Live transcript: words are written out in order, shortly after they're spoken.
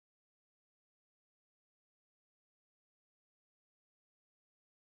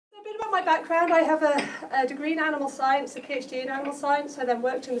A bit about my background. I have a degree in animal science, a PhD in animal science. I then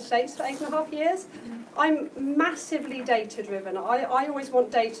worked in the States for 8.5 years. I'm massively data driven. I always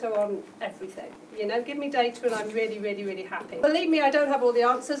want data on everything. You know, give me data and I'm really, really, really happy. Believe me, I don't have all the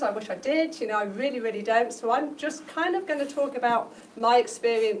answers. I wish I did. You know, I really, really don't. So I'm just kind of going to talk about my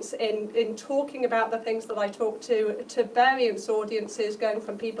experience in talking about the things that I talk to various audiences, going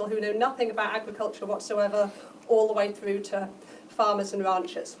from people who know nothing about agriculture whatsoever all the way through to farmers and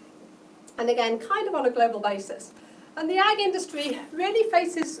ranchers. And again, kind of on a global basis. And the ag industry really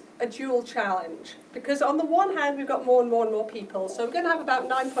faces a dual challenge, because on the one hand we've got more and more and more people. So we're going to have about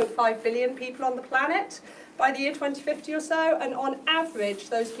 9.5 billion people on the planet by the year 2050 or so, and on average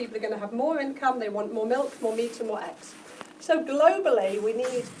those people are going to have more income, they want more milk, more meat and more eggs. So globally we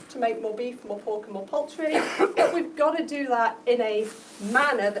need to make more beef, more pork and more poultry, but we've got to do that in a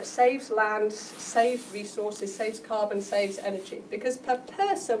manner that saves land, saves resources, saves carbon, saves energy, because per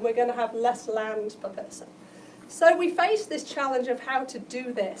person we're going to have less land per person. So we face this challenge of how to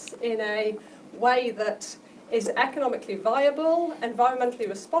do this in a way that is economically viable, environmentally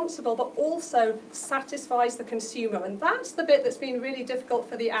responsible, but also satisfies the consumer. And that's the bit that's been really difficult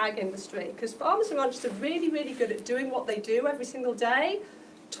for the ag industry, because farmers and ranchers are really, really good at doing what they do every single day.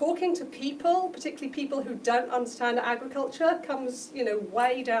 Talking to people, particularly people who don't understand agriculture, comes, you know,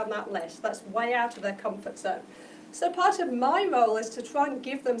 way down that list. That's way out of their comfort zone. So part of my role is to try and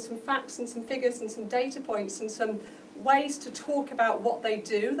give them some facts and some figures and some data points and some ways to talk about what they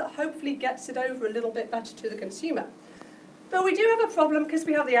do that hopefully gets it over a little bit better to the consumer. But we do have a problem because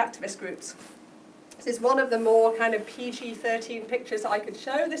we have the activist groups. This is one of the more kind of PG-13 pictures I could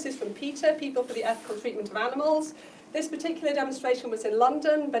show. This is from PETA, People for the Ethical Treatment of Animals. This particular demonstration was in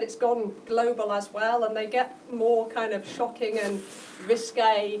London, but it's gone global as well, and they get more kind of shocking and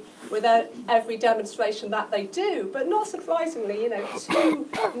risque with every demonstration that they do. But not surprisingly, you know, two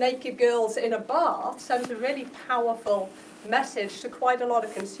naked girls in a bath sends a really powerful message to quite a lot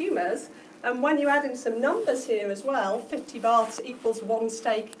of consumers. And when you add in some numbers here as well, 50 baths equals 1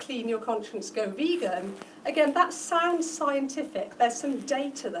 steak, clean your conscience, go vegan. Again, that sounds scientific. There's some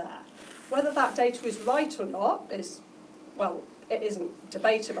data there. Whether that data is right or not is, well, it isn't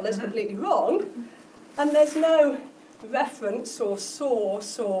debatable, it's completely wrong. And there's no reference or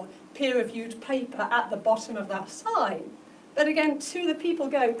source or peer-reviewed paper at the bottom of that sign. But again, to the people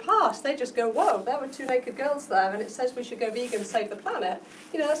going past, they just go, whoa, there were 2 naked girls there and it says we should go vegan, save the planet.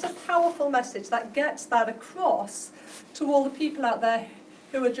 You know, that's a powerful message that gets that across to all the people out there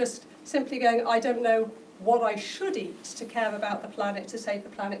who are just simply going, I don't know what I should eat to care about the planet, to save the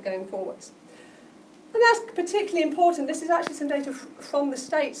planet going forwards. And that's particularly important. This is actually some data from the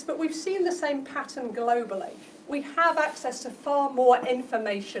States, but we've seen the same pattern globally. We have access to far more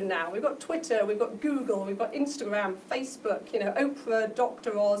information now. We've got Twitter, we've got Google, we've got Instagram, Facebook, you know, Oprah,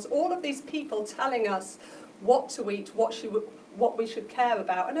 Dr. Oz, all of these people telling us what to eat, what we should care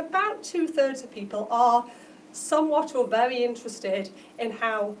about. And about 2/3 of people are somewhat or very interested in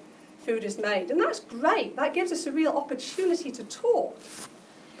how food is made. And that's great. That gives us a real opportunity to talk.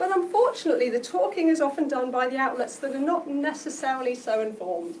 But unfortunately, the talking is often done by the outlets that are not necessarily so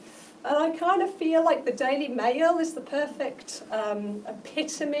informed. And I kind of feel like the Daily Mail is the perfect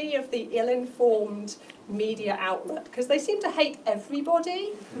epitome of the ill-informed media outlet, because they seem to hate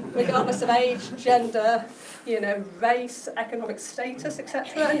everybody, regardless of age, gender, you know, race, economic status,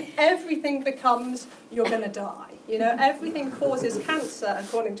 etc. And everything becomes, you're going to die. You know, everything causes cancer,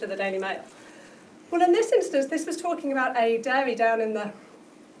 according to the Daily Mail. Well, in this instance, this was talking about a dairy down in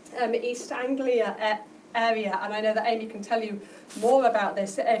the East Anglia area, and I know that Amy can tell you more about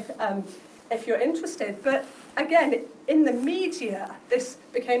this if you're interested. But again, in the media, this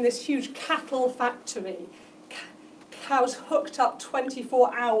became this huge cattle factory. Cows hooked up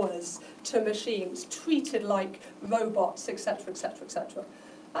 24 hours to machines, treated like robots, etc., etc., etc.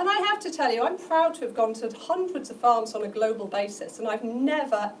 And I have to tell you, I'm proud to have gone to hundreds of farms on a global basis, and I've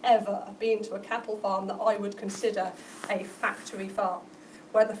never, ever been to a cattle farm that I would consider a factory farm,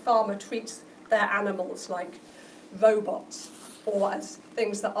 where the farmer treats their animals like robots or as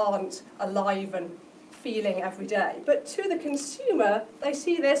things that aren't alive and feeling every day. But to the consumer, they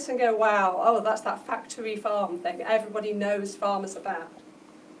see this and go, wow, oh, that's that factory farm thing. Everybody knows farmers are bad.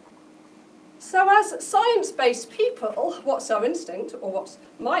 So as science-based people, what's our instinct, or what's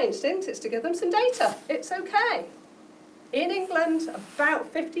my instinct, is to give them some data. It's okay. In England,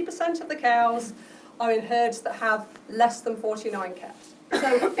 about 50% of the cows are in herds that have less than 49 cows.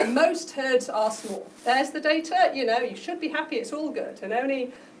 So most herds are small. There's the data, you know, you should be happy, it's all good. And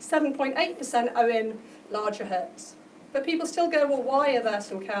only 7.8% are in larger herds. But people still go, well, why are there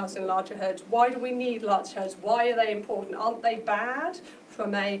some cows in larger herds? Why do we need large herds? Why are they important? Aren't they bad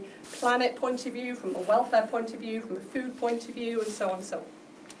from a planet point of view, from a welfare point of view, from a food point of view, and so on and so on.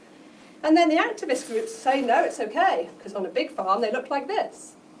 And then the activist groups say, no, it's okay, because on a big farm they look like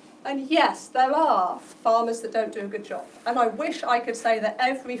this. And yes, there are farmers that don't do a good job. And I wish I could say that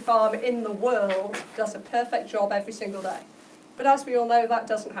every farm in the world does a perfect job every single day. But as we all know, that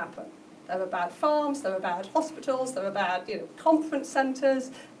doesn't happen. There are bad farms, there are bad hospitals, there are bad conference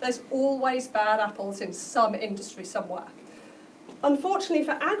centres. There's always bad apples in some industry somewhere. Unfortunately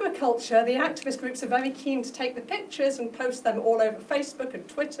for agriculture, the activist groups are very keen to take the pictures and post them all over Facebook and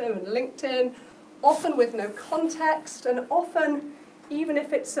Twitter and LinkedIn, often with no context, and often, even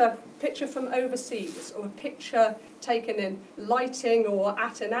if it's a picture from overseas or a picture taken in lighting or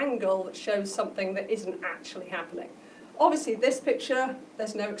at an angle that shows something that isn't actually happening. Obviously, this picture,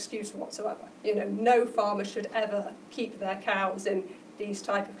 there's no excuse whatsoever. No farmer should ever keep their cows in these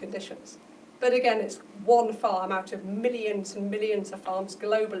type of conditions. But again, it's one farm out of millions and millions of farms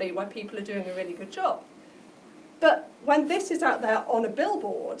globally where people are doing a really good job. But when this is out there on a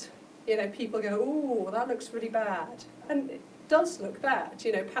billboard, people go, ooh, that looks really bad. And it does look bad.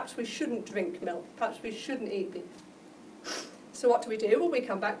 Perhaps we shouldn't drink milk. Perhaps we shouldn't eat beef. So what do? Well, we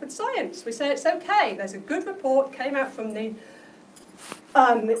come back with science. We say it's okay. There's a good report, came out from the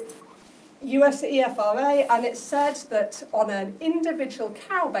US EFRA, and it said that on an individual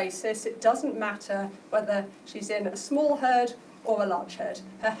cow basis, it doesn't matter whether she's in a small herd or a large herd.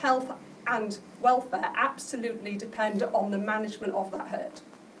 Her health and welfare absolutely depend on the management of that herd.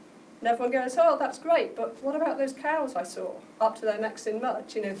 And everyone goes, oh, that's great, but what about those cows I saw up to their necks in mud?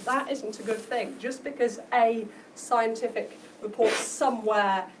 That isn't a good thing. Just because a scientific report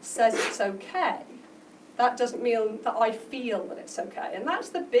somewhere says it's okay, that doesn't mean that I feel that it's okay. And that's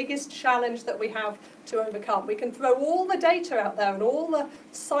the biggest challenge that we have to overcome. We can throw all the data out there and all the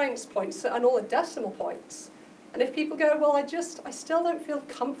science points and all the decimal points. And if people go, well, I still don't feel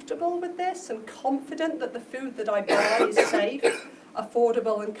comfortable with this and confident that the food that I buy is safe,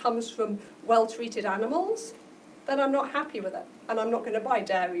 affordable, and comes from well-treated animals, then I'm not happy with it. And I'm not going to buy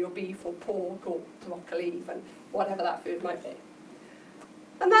dairy or beef or pork or broccoli and whatever that food might be.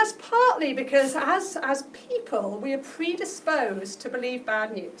 And that's partly because as people, we are predisposed to believe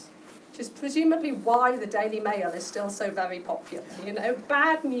bad news, which is presumably why the Daily Mail is still so very popular.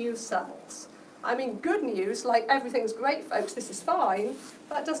 Bad news sells. I mean, good news, like everything's great, folks, this is fine,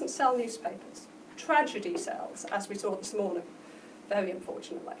 that doesn't sell newspapers. Tragedy sells, as we saw this morning, very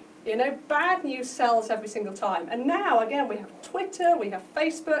unfortunately. Bad news sells every single time. And now, again, we have Twitter, we have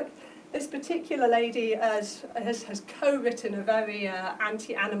Facebook. This particular lady has co-written a very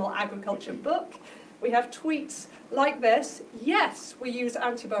anti-animal agriculture book. We have tweets like this. Yes, we use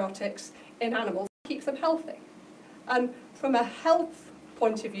antibiotics in animals to keep them healthy. And from a health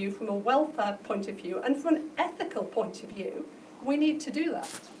point of view, from a welfare point of view, and from an ethical point of view, we need to do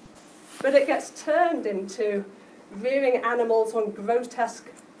that. But it gets turned into rearing animals on grotesque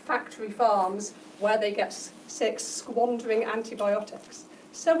factory farms where they get sick, squandering antibiotics.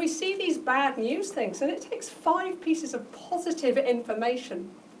 So we see these bad news things, and it takes 5 pieces of positive information,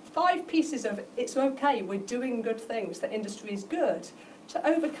 5 pieces of it's okay, we're doing good things, the industry is good, to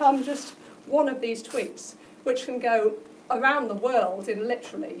overcome just one of these tweets, which can go around the world in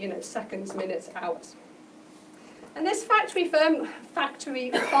literally, seconds, minutes, hours. And this factory farm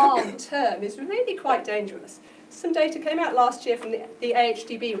term is really quite dangerous. Some data came out last year from the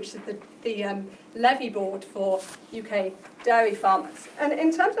AHDB, which is the levy board for UK dairy farmers. And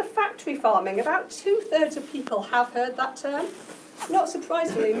in terms of factory farming, about 2/3 of people have heard that term. Not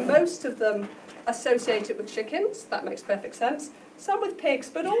surprisingly, most of them associate it with chickens. That makes perfect sense. Some with pigs,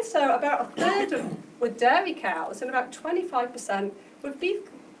 but also about 1/3 with dairy cows and about 25% with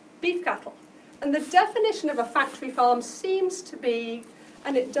beef cattle. And the definition of a factory farm seems to be,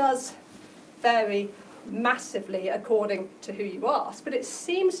 and it does vary massively according to who you ask, but it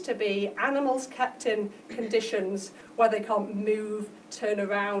seems to be animals kept in conditions where they can't move, turn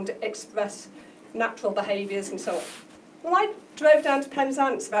around, express natural behaviours and so on. Well, I drove down to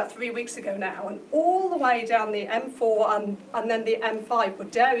Penzance about 3 weeks ago now, and all the way down the M4 and then the M5 were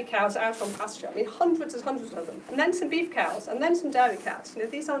dairy cows out on pasture. I mean, hundreds and hundreds of them. And then some beef cows, and then some dairy cows.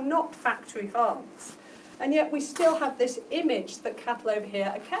 These are not factory farms. And yet we still have this image that cattle over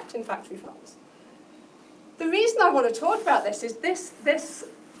here are kept in factory farms. The reason I want to talk about this is this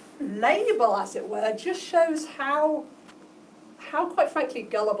label, as it were, just shows how quite frankly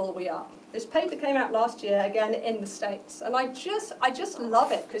gullible we are. This paper came out last year, again in the States, and I just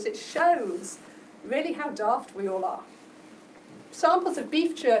love it because it shows really how daft we all are. Samples of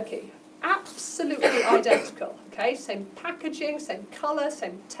beef jerky, absolutely identical, okay? Same packaging, same colour,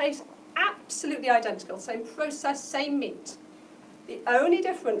 same taste, absolutely identical, same process, same meat. The only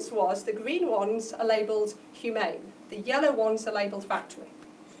difference was the green ones are labelled humane, the yellow ones are labelled factory.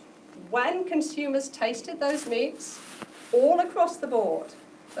 When consumers tasted those meats, all across the board,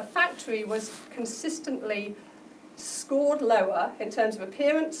 the factory was consistently scored lower in terms of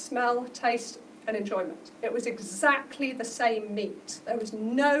appearance, smell, taste and enjoyment. It was exactly the same meat. There was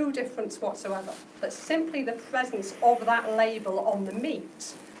no difference whatsoever. But simply the presence of that label on the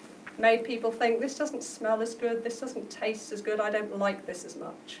meat made people think, this doesn't smell as good, this doesn't taste as good, I don't like this as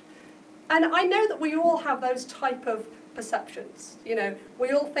much. And I know that we all have those type of perceptions. You know, we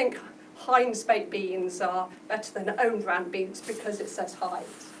all think Heinz baked beans are better than own brand beans because it says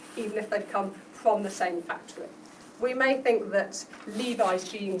Heinz, even if they've come from the same factory. We may think that Levi's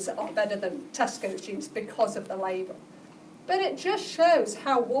jeans are better than Tesco's jeans because of the label. But it just shows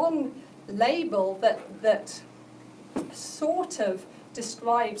how one label that sort of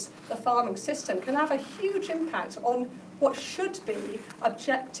describes the farming system can have a huge impact on what should be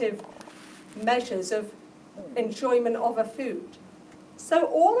objective measures of enjoyment of a food. So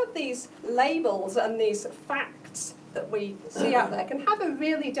all of these labels and these facts that we see out there can have a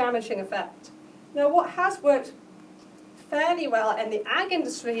really damaging effect. Now, what has worked fairly well in the ag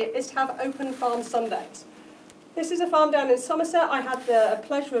industry is to have open farm Sundays. This is a farm down in Somerset. I had the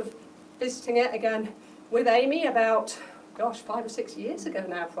pleasure of visiting it again with Amy about, gosh, 5 or 6 years ago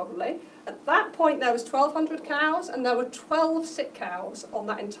now probably. At that point there was 1,200 cows and there were 12 sick cows on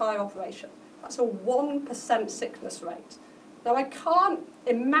that entire operation. That's a 1% sickness rate. Now I can't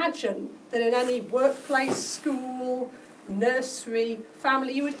imagine that in any workplace, school, nursery,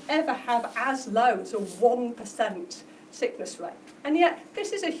 family you would ever have as low as a 1% sickness rate. And yet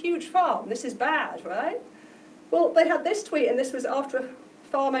this is a huge farm, this is bad, right? Well, they had this tweet and this was after a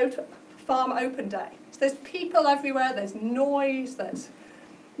farm open day. So there's people everywhere, there's noise, there's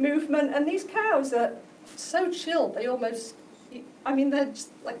movement, and these cows are so chilled, they almost, I mean, they're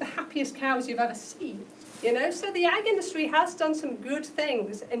just like the happiest cows you've ever seen. You know, so the ag industry has done some good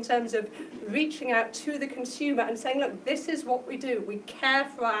things in terms of reaching out to the consumer and saying, look, this is what we do. We care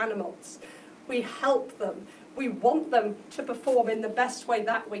for our animals. We help them. We want them to perform in the best way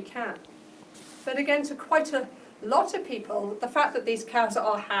that we can. But again, to quite a lot of people, the fact that these cows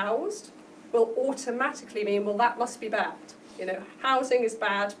are housed will automatically mean, well, that must be bad. You know, housing is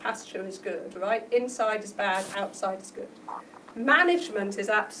bad, pasture is good, right? Inside is bad, outside is good. Management is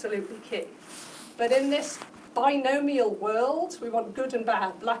absolutely key. But in this binomial world, we want good and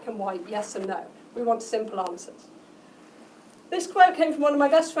bad, black and white, yes and no. We want simple answers. This quote came from one of my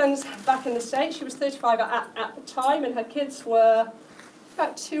best friends back in the States. She was 35 at the time, and her kids were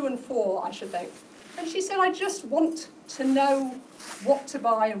about 2 and 4, I should think. And she said, I just want to know what to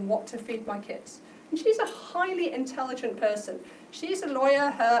buy and what to feed my kids. And she's a highly intelligent person. She's a lawyer,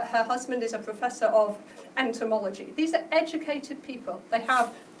 her husband is a professor of entomology. These are educated people. They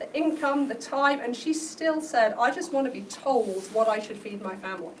have the income, the time, and she still said, I just want to be told what I should feed my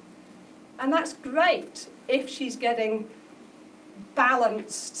family. And that's great if she's getting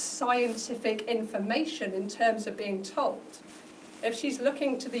balanced scientific information in terms of being told. If she's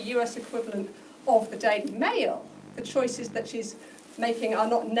looking to the US equivalent of the Daily Mail, the choices that she's making are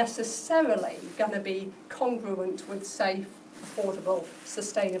not necessarily going to be congruent with safe, affordable,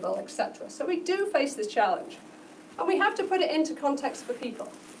 sustainable, etc. So we do face this challenge. And we have to put it into context for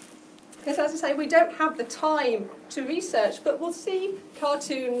people. Because as I say, we don't have the time to research, but we'll see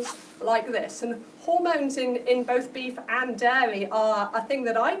cartoons like this. And hormones in both beef and dairy are a thing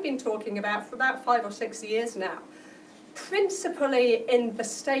that I've been talking about for about 5 or 6 years now. Principally in the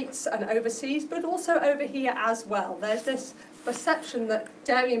States and overseas, but also over here as well. There's this perception that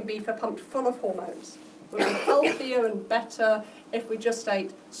dairy and beef are pumped full of hormones. We'll be healthier and better if we just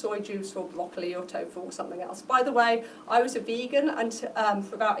ate soy juice or broccoli or tofu or something else. By the way, I was a vegan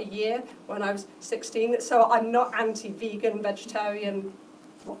for about a year when I was 16, so I'm not anti-vegan, vegetarian,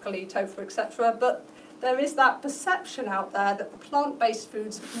 broccoli, tofu, etc. But there is that perception out there that the plant-based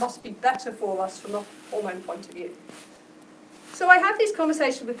foods must be better for us from a hormone point of view. So I have these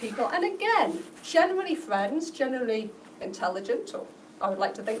conversations with people, and again, generally friends, generally intelligent, or I would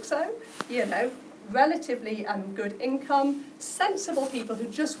like to think so, you know, relatively good income, sensible people who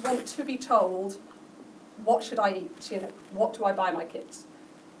just want to be told, what should I eat, you know, what do I buy my kids?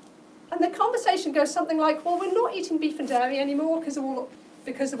 And the conversation goes something like, well, we're not eating beef and dairy anymore because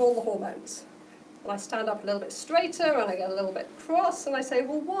of all the hormones. And I stand up a little bit straighter and I get a little bit cross and I say,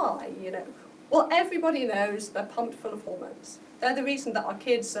 well, why, you know? Well, everybody knows they're pumped full of hormones. They're the reason that our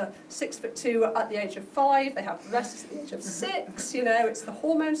kids are 6'2" at the age of 5, they have breasts at the age of 6, you know, it's the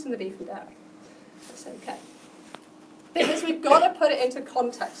hormones and the beef and dairy. That's okay. Because we've got to put it into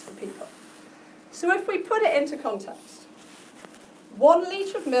context for people. So if we put it into context, 1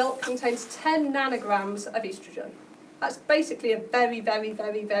 litre of milk contains 10 nanograms of estrogen. That's basically a very, very,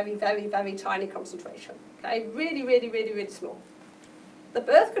 very, very, very, very tiny concentration. Okay, really, really, really, really small. The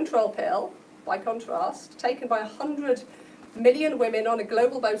birth control pill, by contrast, taken by 100 million women on a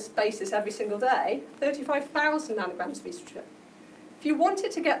global basis every single day, 35,000 nanograms of estrogen. If you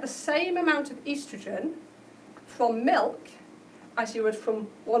wanted to get the same amount of estrogen from milk as you would from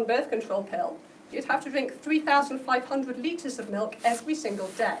 1 birth control pill, you'd have to drink 3,500 litres of milk every single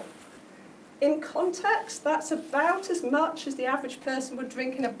day. In context, that's about as much as the average person would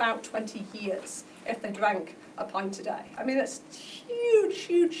drink in about 20 years if they drank a pint a day. I mean, that's huge,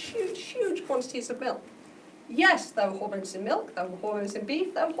 huge, huge, huge quantities of milk. Yes, there were hormones in milk, there were hormones in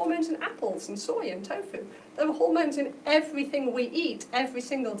beef, there were hormones in apples and soy and tofu. There were hormones in everything we eat every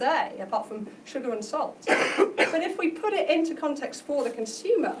single day, apart from sugar and salt. But if we put it into context for the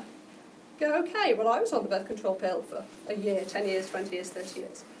consumer, go, okay, well, I was on the birth control pill for a year, 10 years, 20 years, 30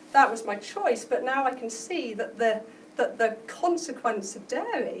 years. That was my choice, but now I can see that the consequence of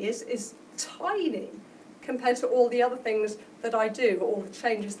dairy is tiny compared to all the other things that I do, all the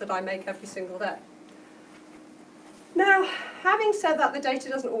changes that I make every single day. Now, having said that, the data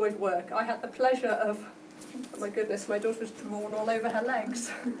doesn't always work. I had the pleasure of, oh my goodness, my daughter's drawn all over her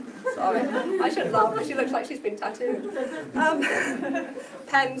legs. Sorry, I shouldn't laugh because she looks like she's been tattooed.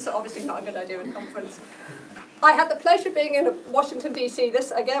 Pens are obviously not a good idea at a conference. I had the pleasure of being in Washington, D.C.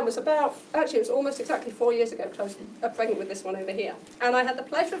 This, again, was actually it was almost exactly 4 years ago because I was pregnant with this one over here. And I had the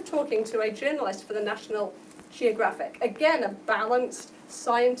pleasure of talking to a journalist for the National Geographic. Again, a balanced,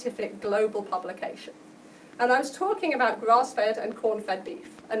 scientific, global publication. And I was talking about grass-fed and corn-fed beef.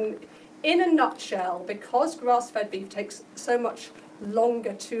 And in a nutshell, because grass-fed beef takes so much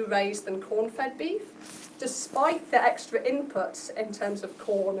longer to raise than corn-fed beef, despite the extra inputs in terms of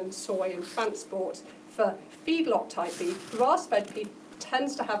corn and soy and transport for feedlot type beef, grass-fed beef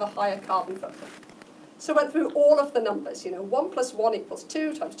tends to have a higher carbon footprint. So I went through all of the numbers, 1 + 1 =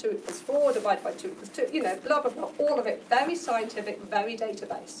 2, times 2 = 4, divided by 2 = 2, blah, blah, blah, all of it, very scientific, very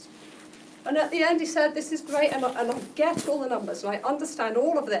data-based. And at the end he said, this is great, and I get all the numbers, and I understand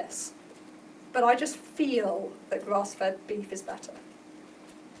all of this, but I just feel that grass-fed beef is better.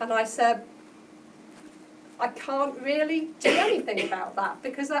 And I said, I can't really do anything about that,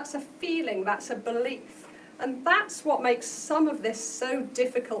 because that's a feeling, that's a belief. And that's what makes some of this so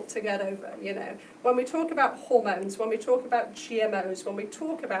difficult to get over, When we talk about hormones, when we talk about GMOs, when we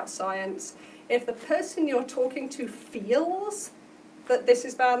talk about science, if the person you're talking to feels that this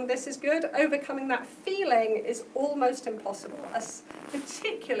is bad and this is good, overcoming that feeling is almost impossible,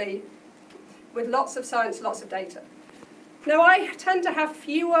 particularly with lots of science, lots of data. Now, I tend to have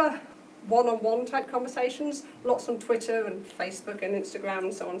fewer one-on-one type conversations, lots on Twitter and Facebook and Instagram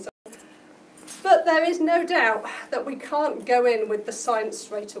and so on and so on. But there is no doubt that we can't go in with the science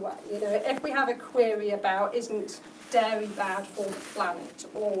straight away. If we have a query about isn't dairy bad for the planet,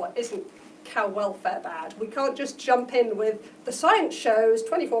 or isn't cow welfare bad, we can't just jump in with the science shows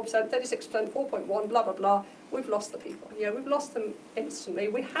 24%, 36%, 4.1, blah, blah, blah. We've lost the people. We've lost them instantly.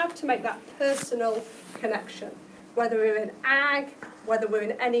 We have to make that personal connection, whether we're in ag, whether we're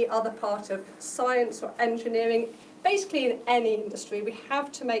in any other part of science or engineering, basically in any industry, we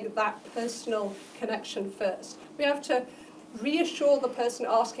have to make that personal connection first. We have to reassure the person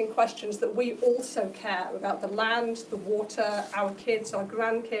asking questions that we also care about the land, the water, our kids, our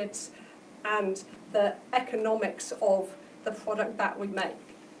grandkids, and the economics of the product that we make.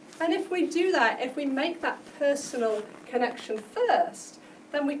 And if we do that, if we make that personal connection first,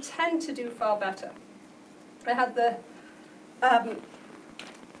 then we tend to do far better. I had the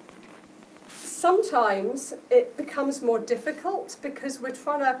sometimes it becomes more difficult because we're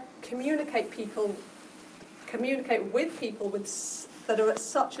trying to communicate with people that are at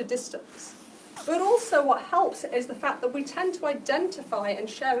such a distance. But also what helps is the fact that we tend to identify and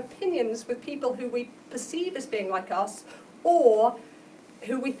share opinions with people who we perceive as being like us, or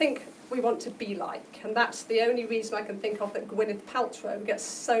who we think we want to be like. And that's the only reason I can think of that Gwyneth Paltrow gets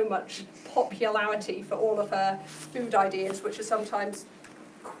so much popularity for all of her food ideas, which are sometimes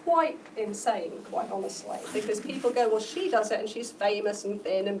quite insane, quite honestly, because people go, well, she does it and she's famous and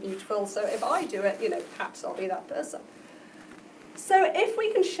thin and beautiful, so if I do it, perhaps I'll be that person. So if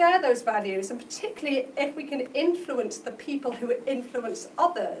we can share those values, and particularly if we can influence the people who influence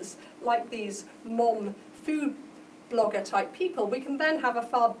others, like these mom food blogger type people, we can then have a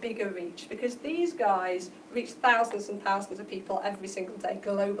far bigger reach, because these guys reach thousands and thousands of people every single day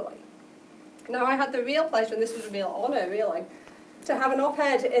globally. Now, I had the real pleasure, and this was a real honour really, to have an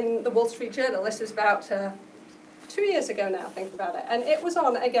op-ed in the Wall Street Journal. This was about 2 years ago now, thinking about it, and it was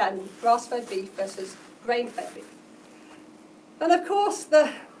on, again, grass-fed beef versus grain-fed beef. And of course,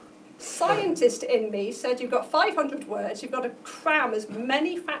 the scientist in me said, you've got 500 words, you've got to cram as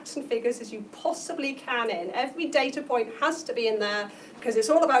many facts and figures as you possibly can in. Every data point has to be in there, because it's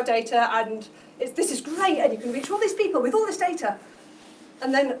all about data, and this is great, and you can reach all these people with all this data.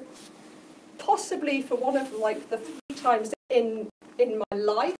 And then, possibly for one of the 3 times in my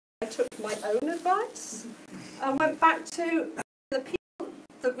life, I took my own advice and went back to the people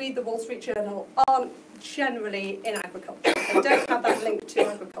that read the Wall Street Journal aren't generally in agriculture. They don't have that link to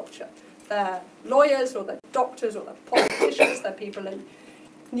agriculture. They're lawyers, or they're doctors, or they're politicians, they're people in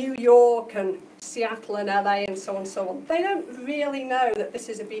New York and Seattle and LA and so on and so on. They don't really know that this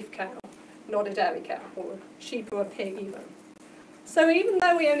is a beef cow, not a dairy cow, or a sheep or a pig even. So even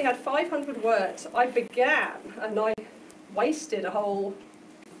though we only had 500 words, I began, and I wasted a whole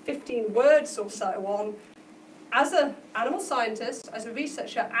 15 words or so on, as an animal scientist, as a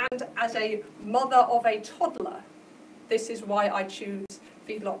researcher, and as a mother of a toddler, this is why I choose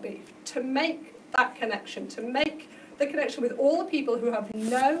feedlot beef. To make that connection, to make the connection with all the people who have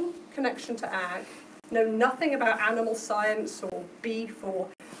no connection to ag, know nothing about animal science or beef or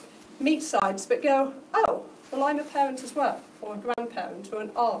meat science, but go, oh, well, I'm a parent as well, or a grandparent, or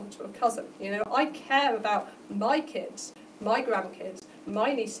an aunt, or a cousin. You know, I care about my kids, my grandkids,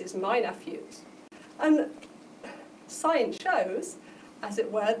 my nieces, my nephews. And science shows, as it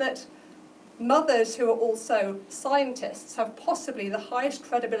were, that mothers who are also scientists have possibly the highest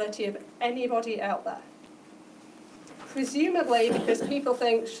credibility of anybody out there. Presumably because people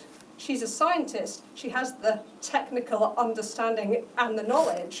think she's a scientist, she has the technical understanding and the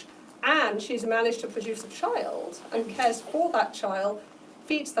knowledge, and she's managed to produce a child and cares for that child,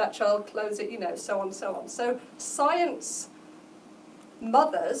 feeds that child, clothes it, you know, so on and so on. So science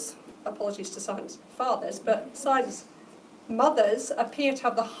mothers, apologies to science fathers, but science mothers appear to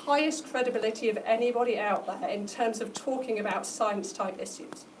have the highest credibility of anybody out there in terms of talking about science-type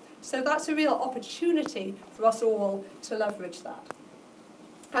issues. So that's a real opportunity for us all to leverage that.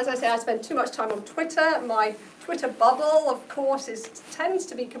 As I say, I spend too much time on Twitter. My Twitter bubble, of course, tends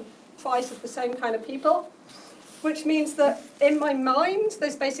to be comprised of the same kind of people, which means that in my mind,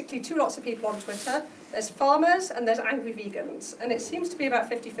 there's basically 2 lots of people on Twitter. There's farmers and there's angry vegans, and it seems to be about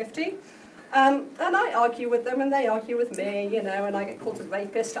 50-50. And I argue with them, and they argue with me, you know, and I get called a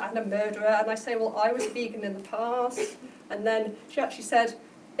rapist and a murderer, and I say, well, I was vegan in the past, and then she actually said,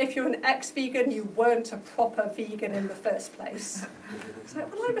 if you're an ex-vegan, you weren't a proper vegan in the first place. So,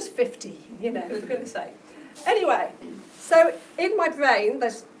 well, I was 50, you know, for goodness sake. Anyway, so in my brain,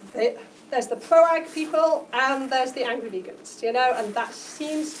 there's the pro-ag people and there's the angry vegans, you know, and that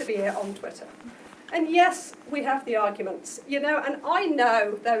seems to be it on Twitter. And yes, we have the arguments, you know, and I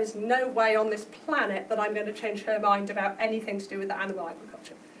know there is no way on this planet that I'm going to change her mind about anything to do with the animal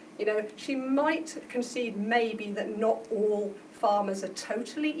agriculture. You know, she might concede maybe that not all farmers are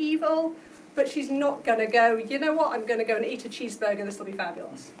totally evil, but she's not going to go, you know what, I'm going to go and eat a cheeseburger, this will be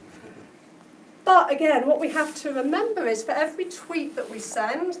fabulous. But again, what we have to remember is for every tweet that we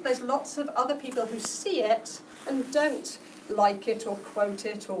send, there's lots of other people who see it and don't like it or quote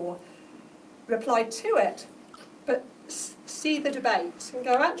it or reply to it, but see the debate and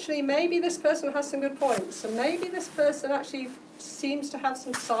go, actually, maybe this person has some good points, and maybe this person actually seems to have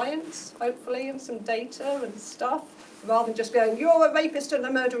some science, hopefully, and some data and stuff, rather than just going, you're a rapist and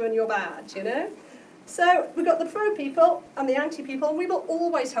a murderer and you're bad, you know? So we've got the pro people and the anti people, and we will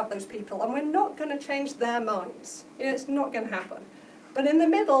always have those people, and we're not going to change their minds. You know, it's not going to happen. But in the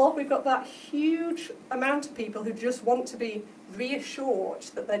middle, we've got that huge amount of people who just want to be reassured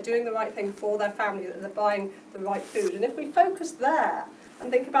that they're doing the right thing for their family, that they're buying the right food. And if we focus there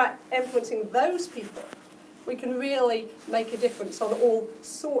and think about influencing those people, we can really make a difference on all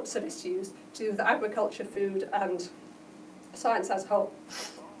sorts of issues to do with agriculture, food, and science as a whole.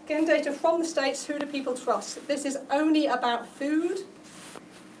 Again, data from the States, who do people trust? This is only about food,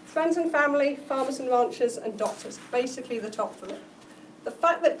 friends and family, farmers and ranchers, and doctors, basically the top 3. The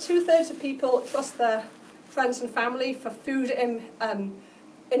fact that 2/3 of people trust their friends and family for food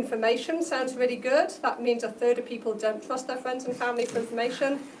information sounds really good. That means 1/3 of people don't trust their friends and family for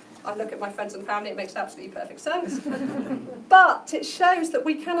information. I look at my friends and family, it makes absolutely perfect sense. But it shows that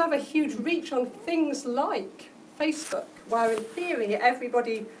we can have a huge reach on things like Facebook, where in theory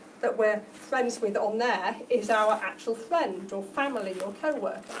everybody that we're friends with on there is our actual friend or family or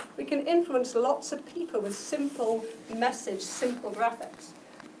co-worker. We can influence lots of people with simple message, simple graphics.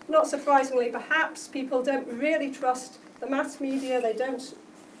 Not surprisingly, perhaps, people don't really trust the mass media, they don't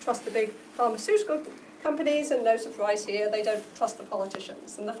trust the big pharmaceutical companies, and no surprise here, they don't trust the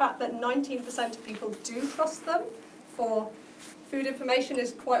politicians. And the fact that 19% of people do trust them for Food information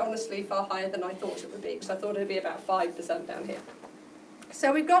is quite honestly far higher than I thought it would be, because I thought it would be about 5% down here.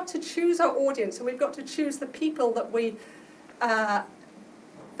 So we've got to choose our audience, and we've got to choose the people that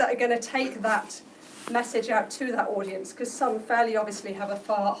that are going to take that message out to that audience, because some fairly obviously have a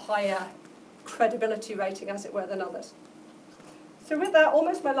far higher credibility rating, as it were, than others. So with that,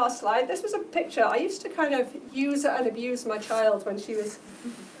 almost my last slide, this was a picture. I used to kind of use and abuse my child when she was,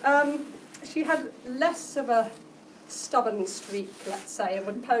 she had less of a stubborn streak, let's say, and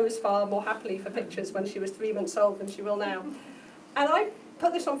would pose far more happily for pictures when she was 3 months old than she will now. And I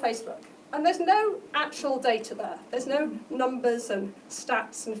put this on Facebook, and there's no actual data there. There's no numbers and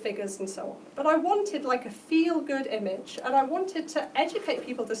stats and figures and so on. But I wanted like a feel-good image, and I wanted to educate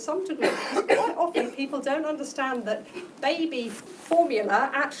people to some degree, because quite often people don't understand that baby formula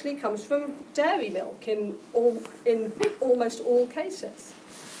actually comes from dairy milk in almost all cases.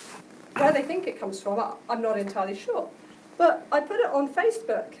 Where they think it comes from, I'm not entirely sure. But I put it on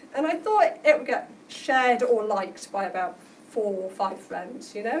Facebook, and I thought it would get shared or liked by about 4 or 5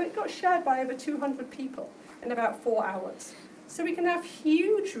 friends. You know, it got shared by over 200 people in about 4 hours. So we can have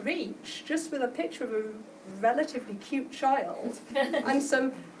huge reach just with a picture of a relatively cute child and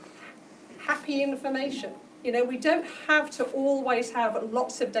some happy information. You know, we don't have to always have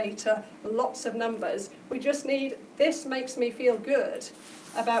lots of data, lots of numbers. We just need, this makes me feel good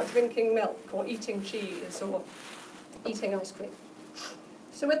about drinking milk or eating cheese or eating ice cream.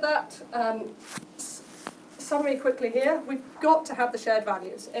 So with that, summary quickly here, we've got to have the shared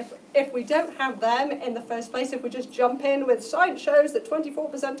values. If we don't have them in the first place, if we just jump in with science shows that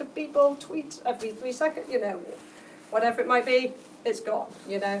 24% of people tweet every 3 seconds, you know, whatever it might be, it's gone,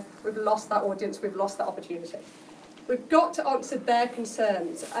 you know. We've lost that audience, we've lost that opportunity. We've got to answer their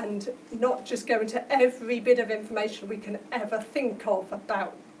concerns and not just go into every bit of information we can ever think of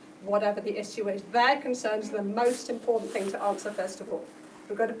about whatever the issue is. Their concerns are the most important thing to answer first of all.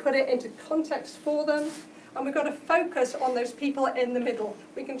 We've got to put it into context for them, and we've got to focus on those people in the middle.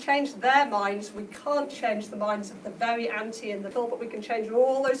 We can change their minds. We can't change the minds of the very anti in the middle, but we can change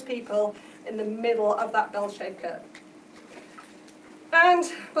all those people in the middle of that bell-shaped curve. And,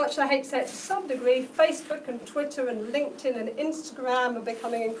 much I hate to say it to some degree, Facebook and Twitter and LinkedIn and Instagram are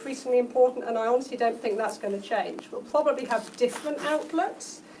becoming increasingly important, and I honestly don't think that's going to change. We'll probably have different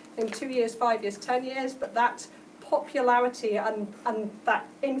outlets in 2 years, 5 years, 10 years, but that popularity and that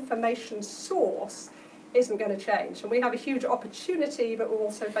information source isn't going to change. And we have a huge opportunity, but we're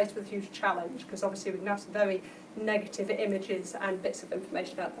also faced with a huge challenge, because obviously we can have some very negative images and bits of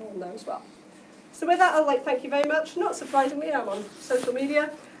information out there on there as well. So with that, I'd like to thank you very much. Not surprisingly, I'm on social media,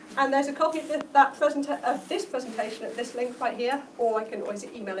 and there's a copy of this presentation at this link right here, or I can always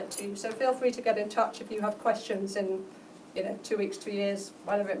email it to you. So feel free to get in touch if you have questions in 2 weeks, 2 years,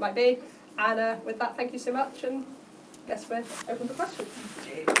 whatever it might be. And with that, thank you so much, and I guess we're open for questions.